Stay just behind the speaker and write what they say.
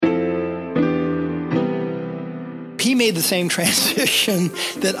he made the same transition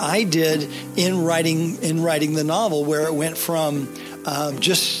that I did in writing the novel, where it went from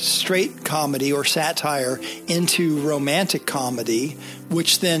just straight comedy or satire into romantic comedy,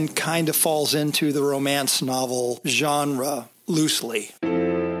 which then kind of falls into the romance novel genre loosely.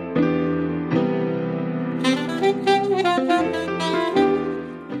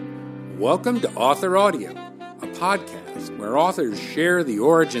 Welcome to Author Audio, a podcast where authors share the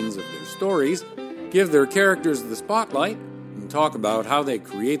origins of their stories, give their characters the spotlight, and talk about how they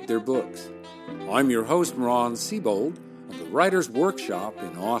create their books. I'm your host, Ron Siebold, of the Writers' Workshop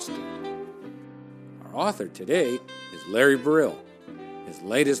in Austin. Our author today is Larry Brill. His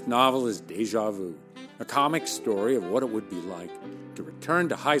latest novel is Deja Vu, a comic story of what it would be like to return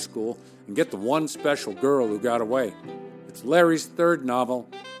to high school and get the one special girl who got away. It's Larry's third novel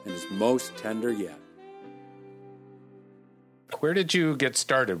and his most tender yet. Where did you get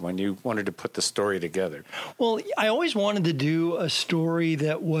started when you wanted to put the story together? Well, I always wanted to do a story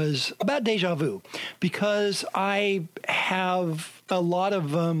that was about deja vu because I have a lot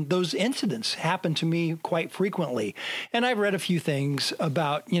of those incidents happen to me quite frequently. And I've read a few things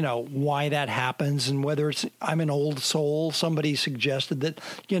about, why that happens and whether it's I'm an old soul. Somebody suggested that,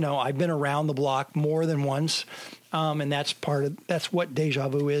 I've been around the block more than once. And that's what deja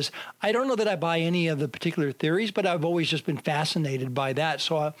vu is. I don't know that I buy any of the particular theories, but I've always just been fascinated by that.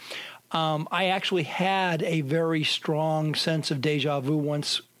 So I actually had a very strong sense of deja vu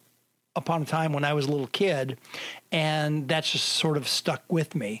once upon a time when I was a little kid, and that's just sort of stuck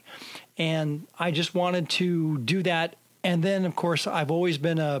with me. And I just wanted to do that. And then, of course, I've always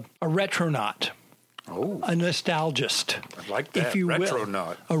been a retronaut. Oh, a nostalgist. I like that. If you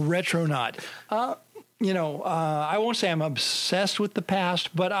Retronaut. Will. A retronaut. I won't say I'm obsessed with the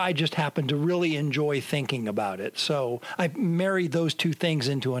past, but I just happen to really enjoy thinking about it. So I married those two things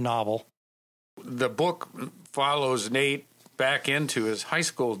into a novel. The book follows Nate back into his high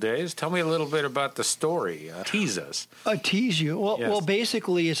school days. Tell me a little bit about the story. Tease us. Tease you? Well, yes. Well,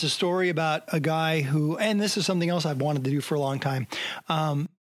 basically, it's a story about a guy who, and this is something else I've wanted to do for a long time.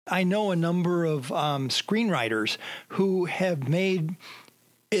 I know a number of screenwriters who have made,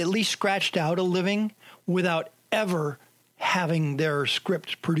 at least scratched out a living without ever having their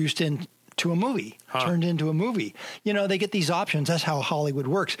script produced into a movie, turned into a movie. They get these options. That's how Hollywood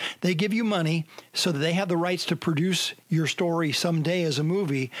works. They give you money so that they have the rights to produce your story someday as a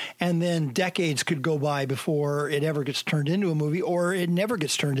movie, and then decades could go by before it ever gets turned into a movie, or it never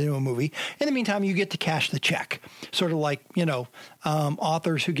gets turned into a movie. In the meantime, you get to cash the check. Sort of like,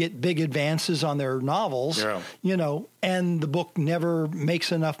 authors who get big advances on their novels, and the book never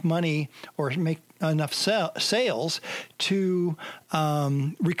makes enough money or make enough sales to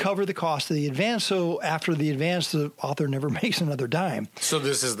recover the cost of the advance. So after the advance, the author never makes another dime. So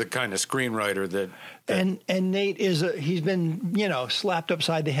this is the kind of screenwriter that... And Nate he's been, slapped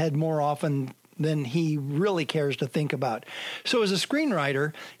upside the head more often than he really cares to think about. So as a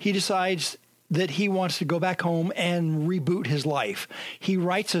screenwriter, he decides that he wants to go back home and reboot his life. He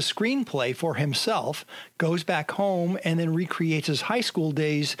writes a screenplay for himself, goes back home, and then recreates his high school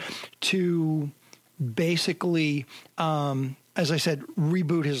days to basically, as I said,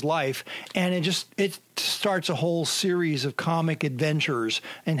 reboot his life. And it starts a whole series of comic adventures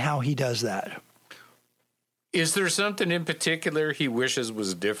and how he does that. Is there something in particular he wishes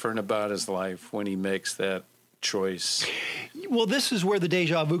was different about his life when he makes that choice? Well, this is where the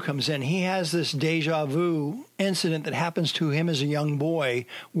deja vu comes in. He has this deja vu incident that happens to him as a young boy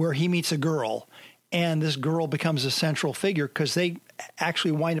where he meets a girl, and this girl becomes a central figure because they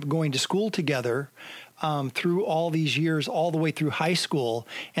actually wind up going to school together through all these years, all the way through high school.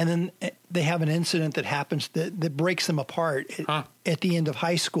 And then they have an incident that happens that breaks them apart at the end of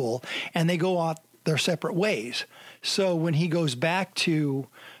high school, and they go off their separate ways. So when he goes back to,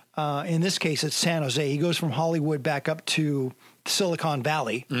 in this case, it's San Jose, he goes from Hollywood back up to Silicon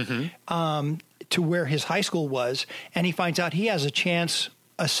Valley, to where his high school was, and he finds out he has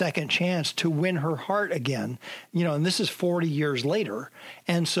a second chance to win her heart again, and this is 40 years later.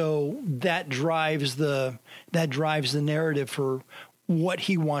 And so that drives the narrative for what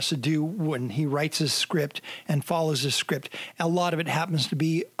he wants to do when he writes his script and follows his script. A lot of it happens to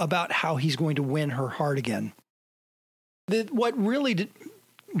be about how he's going to win her heart again. What really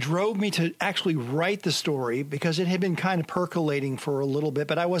drove me to actually write the story, because it had been kind of percolating for a little bit,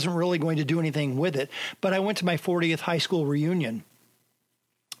 but I wasn't really going to do anything with it. But I went to my 40th high school reunion,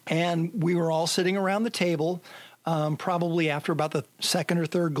 and we were all sitting around the table, probably after about the second or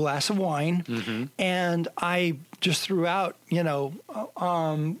third glass of wine. And I just threw out, the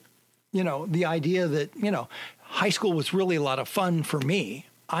idea that, high school was really a lot of fun for me.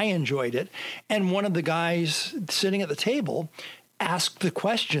 I enjoyed it. And one of the guys sitting at the table asked the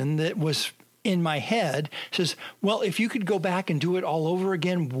question that was in my head, says, well, if you could go back and do it all over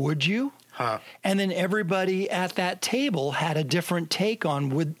again, would you? Huh. And then everybody at that table had a different take on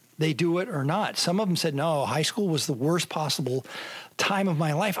would they do it or not. Some of them said, no, high school was the worst possible time of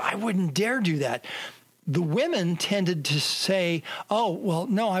my life. I wouldn't dare do that. The women tended to say, oh, well,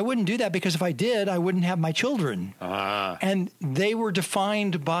 no, I wouldn't do that because if I did, I wouldn't have my children. And they were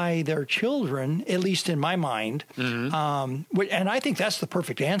defined by their children, at least in my mind. Mm-hmm. And I think that's the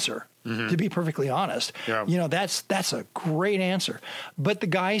perfect answer, to be perfectly honest. Yeah. You know, that's a great answer. But the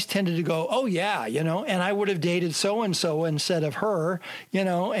guys tended to go, oh, yeah, you know, and I would have dated so-and-so instead of her, you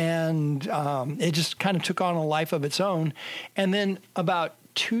know, and it just kind of took on a life of its own. And then about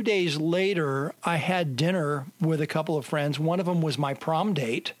 2 days later, I had dinner with a couple of friends. One of them was my prom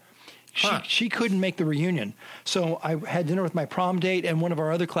date. She couldn't make the reunion. So I had dinner with my prom date and one of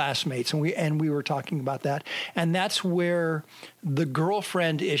our other classmates, and we were talking about that. And that's where the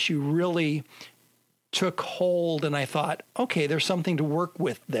girlfriend issue really took hold, and I thought, okay, there's something to work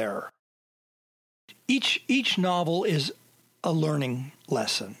with there. Each novel is a learning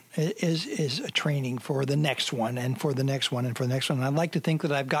lesson. It is a training for the next one and for the next one and for the next one. And I'd like to think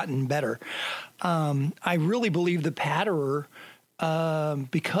that I've gotten better. I really believe The Patterer,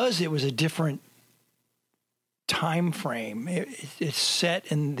 because it was a different time frame. It's set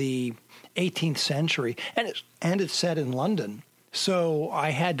in the 18th century, and it's set in London. So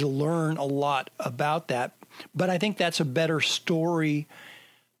I had to learn a lot about that. But I think that's a better story.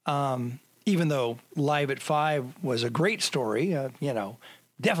 Even though Live at 5 was a great story, you know,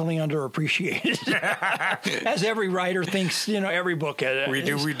 definitely underappreciated, as every writer thinks, you know, every book is.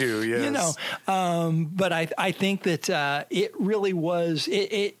 We do, yes. You know, but I think that it really was,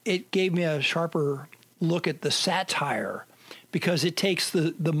 it gave me a sharper look at the satire, because it takes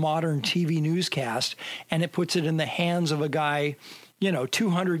the modern TV newscast and it puts it in the hands of a guy, you know,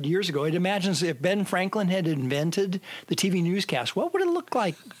 200 years ago. It imagines if Ben Franklin had invented the TV newscast, what would it look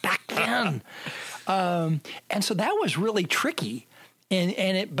like back then? And so that was really tricky.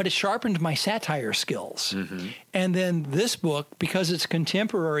 But it sharpened my satire skills. Mm-hmm. And then this book, because it's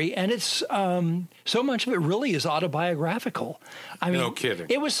contemporary, and it's so much of it really is autobiographical. I mean, no kidding.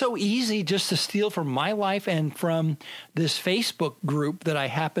 It was so easy just to steal from my life and from this Facebook group that I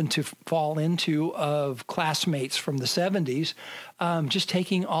happened to fall into of classmates from the 70s. Just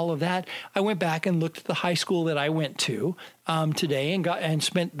taking all of that, I went back and looked at the high school that I went to today and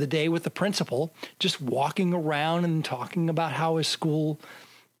spent the day with the principal, just walking around and talking about how is school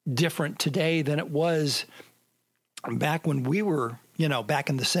different today than it was back when we were, you know, back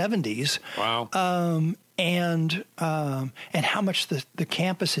in the 70s. Wow. And how much the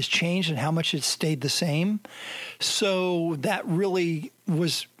campus has changed and how much it's stayed the same. So that really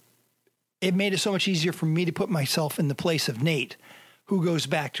was, it made it so much easier for me to put myself in the place of Nate, who goes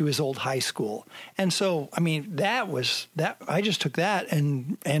back to his old high school. And so, I mean, I just took that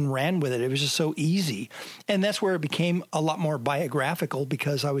and ran with it. It was just so easy. And that's where it became a lot more biographical,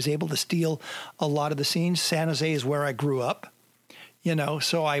 because I was able to steal a lot of the scenes. San Jose is where I grew up, you know,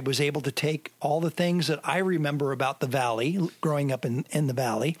 so I was able to take all the things that I remember about the Valley, growing up in the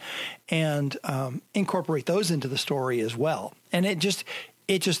Valley, and incorporate those into the story as well. And it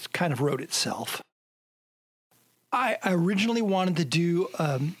just kind of wrote itself. I originally wanted to do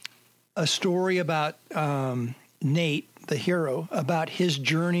a story about Nate, the hero, about his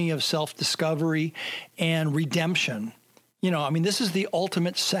journey of self-discovery and redemption. You know, I mean, this is the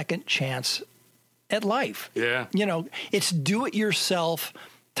ultimate second chance at life. Yeah. You know, it's do-it-yourself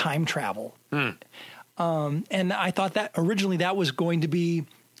time travel. And I thought that originally that was going to be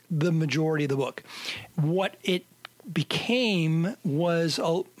the majority of the book. What it became was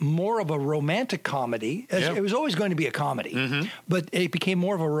more of a romantic comedy. Yep. It was always going to be a comedy, but it became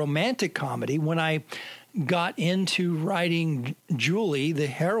more of a romantic comedy when I got into writing Julie, the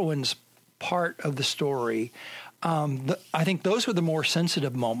heroine's part of the story. I think those were the more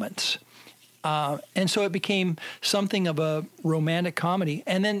sensitive moments. And so it became something of a romantic comedy.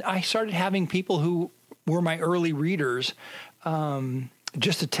 And then I started having people who were my early readers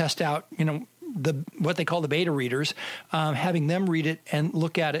just to test out, you know, what they call the beta readers, having them read it and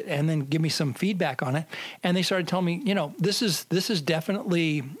look at it and then give me some feedback on it. And they started telling me, you know, this is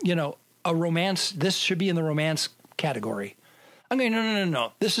definitely, you know, a romance. This should be in the romance category. I'm going,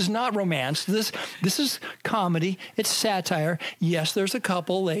 no. This is not romance. This is comedy. It's satire. Yes, there's a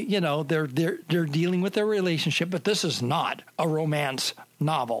couple. They're dealing with their relationship, but this is not a romance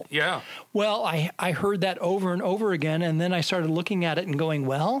novel. Yeah. Well, I heard that over and over again, and then I started looking at it and going,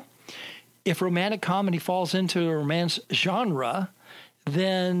 well, if romantic comedy falls into a romance genre,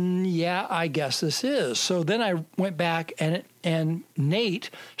 then yeah, I guess this is. So then I went back, and Nate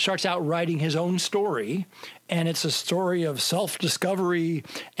starts out writing his own story, and it's a story of self-discovery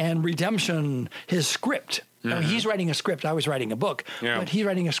and redemption, his script. I mean, he's writing a script. I was writing a book, but he's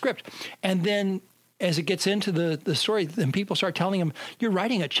writing a script. And then as it gets into the story, then people start telling him, you're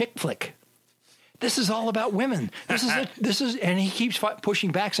writing a chick flick. This is all about women. This is, and he keeps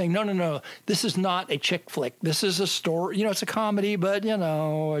pushing back, saying, no, this is not a chick flick. This is a story. You know, it's a comedy, but you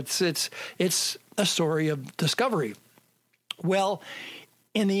know, it's a story of discovery. Well,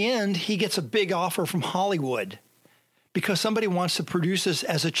 in the end, he gets a big offer from Hollywood because somebody wants to produce this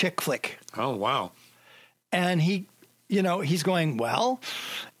as a chick flick. Oh, wow. And he's going, well,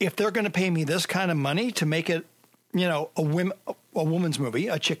 if they're going to pay me this kind of money to make it, you know, a woman's movie,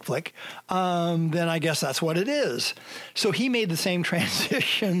 a chick flick, then I guess that's what it is. So he made the same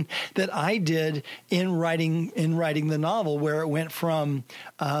transition that I did in writing the novel, where it went from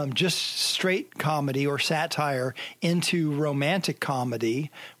just straight comedy or satire into romantic comedy,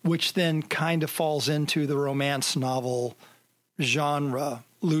 which then kind of falls into the romance novel genre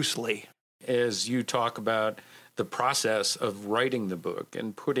loosely. As you talk about the process of writing the book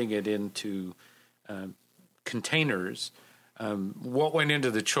and putting it into containers, what went into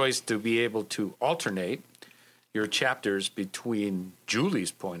the choice to be able to alternate your chapters between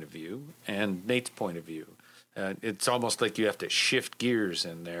Julie's point of view and Nate's point of view? It's almost like you have to shift gears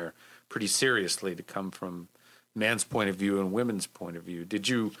in there pretty seriously to come from man's point of view and women's point of view. Did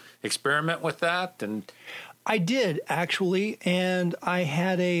you experiment with that? And I did, actually, and I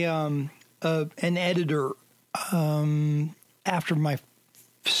had an editor after my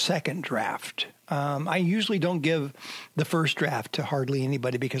second draft. I usually don't give the first draft to hardly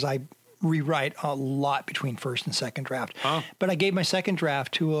anybody because I rewrite a lot between first and second draft. Huh. But I gave my second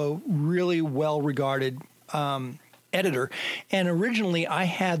draft to a really well-regarded editor. And originally I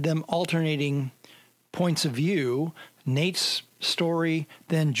had them alternating points of view, Nate's story,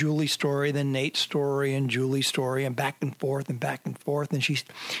 then Julie's story, then Nate's story and Julie's story, and back and forth and back and forth. And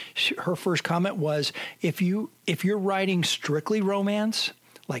her first comment was, if you're writing strictly romance,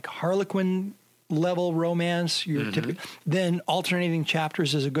 like Harlequin level romance, then alternating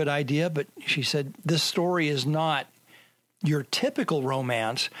chapters is a good idea. But she said, this story is not your typical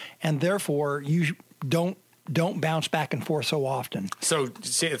romance, and therefore you don't bounce back and forth so often. So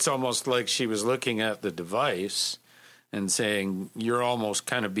see, it's almost like she was looking at the device and saying, you're almost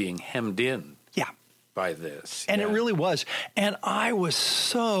kind of being hemmed in by this. And it really was. And I was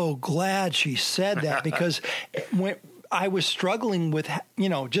so glad she said that because when I was struggling with,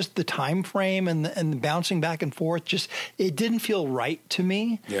 just the time frame and the bouncing back and forth, it didn't feel right to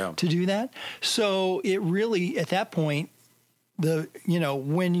me to do that. So it really, at that point,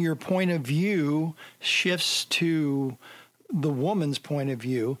 when your point of view shifts to the woman's point of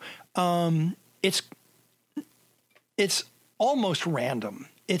view, it's almost random.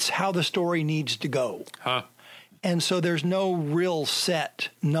 It's how the story needs to go. Huh. And so there's no real set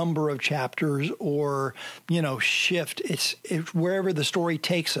number of chapters or, shift. It's wherever the story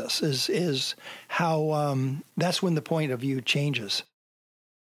takes us is how that's when the point of view changes.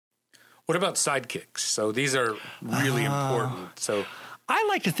 What about sidekicks? So these are really important. So I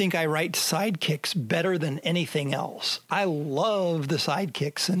like to think I write sidekicks better than anything else. I love the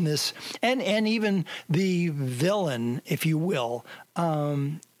sidekicks in this, and even the villain, if you will.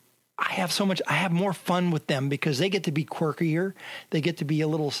 I have more fun with them because they get to be quirkier. They get to be a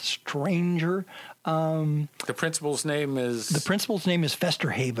little stranger. The principal's name is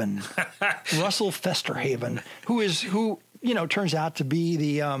Festerhaven, Russell Festerhaven, who turns out to be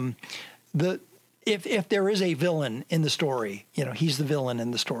the if there is a villain in the story, he's the villain in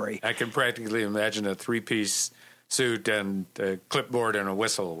the story. I can practically imagine a 3-piece suit and a clipboard and a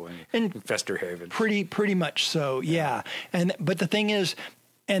whistle in Festerhaven. Pretty much so, yeah. But the thing is,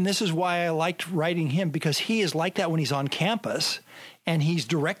 and this is why I liked writing him, because he is like that when he's on campus and he's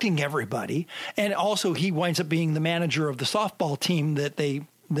directing everybody. And also he winds up being the manager of the softball team that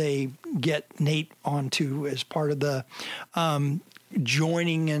they get Nate onto as part of the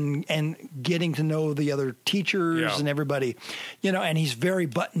joining and getting to know the other teachers and everybody, and he's very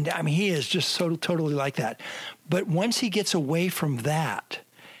buttoned down. I mean, he is just so totally like that. But once he gets away from that,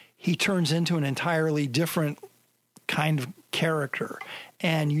 he turns into an entirely different kind of character.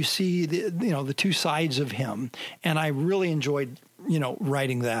 And you see the two sides of him. And I really enjoyed,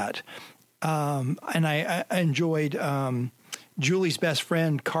 writing that. And I enjoyed Julie's best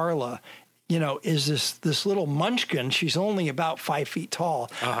friend, Carla. is this little munchkin. She's only about 5 feet tall,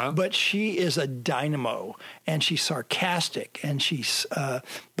 but she is a dynamo, and she's sarcastic, and she's got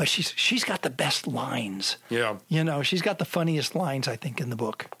the best lines. Yeah. She's got the funniest lines, I think, in the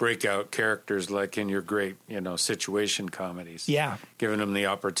book. Breakout characters like in your great, situation comedies. Yeah. Giving them the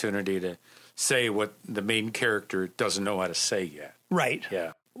opportunity to say what the main character doesn't know how to say yet. Right.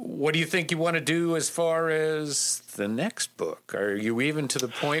 Yeah. What do you think you want to do as far as the next book? Are you even to the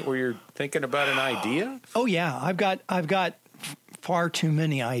point where you're thinking about an idea? Oh yeah, I've got far too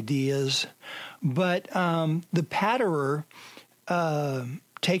many ideas, but The Patterer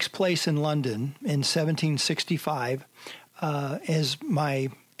takes place in London in 1765.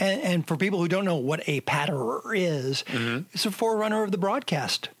 And for people who don't know what a patterer is, it's a forerunner of the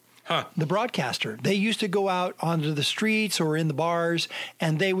broadcast. The broadcaster. They used to go out onto the streets or in the bars,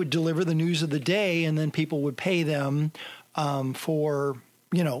 and they would deliver the news of the day, and then people would pay them for,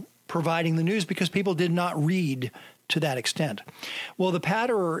 providing the news, because people did not read to that extent. Well, The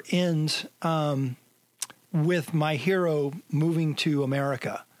Patterer ends with my hero moving to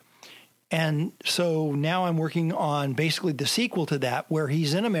America. And so now I'm working on basically the sequel to that, where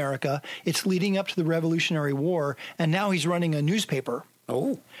he's in America. It's leading up to the Revolutionary War, and now he's running a newspaper.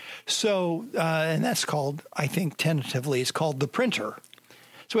 Oh. So, and that's called, I think tentatively, it's called The Printer.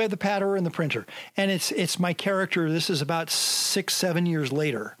 So we have The Patterer and The Printer. And it's my character. This is about 6-7 years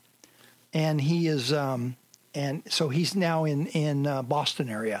later. And he is, and so he's now in Boston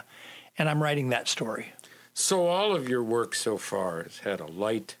area. And I'm writing that story. So all of your work so far has had a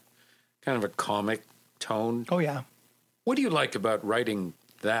light, kind of a comic tone. Oh, yeah. What do you like about writing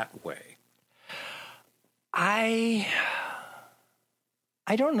that way?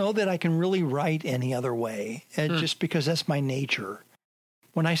 I don't know that I can really write any other way, just because that's my nature.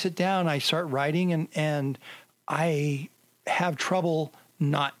 When I sit down, I start writing, and I have trouble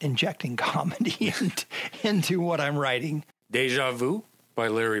not injecting comedy into what I'm writing. Deja Vu by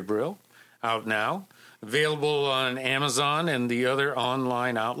Larry Brill, out now. Available on Amazon and the other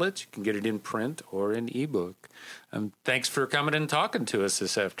online outlets. You can get it in print or in ebook. Thanks for coming and talking to us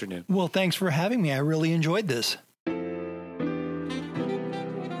this afternoon. Well, thanks for having me. I really enjoyed this.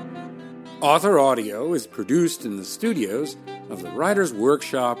 Author Audio is produced in the studios of the Writers'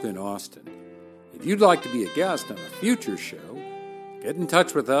 Workshop in Austin. If you'd like to be a guest on a future show, get in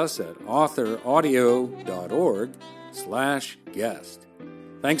touch with us at authoraudio.org/guest.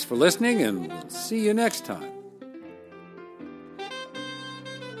 Thanks for listening, and we'll see you next time.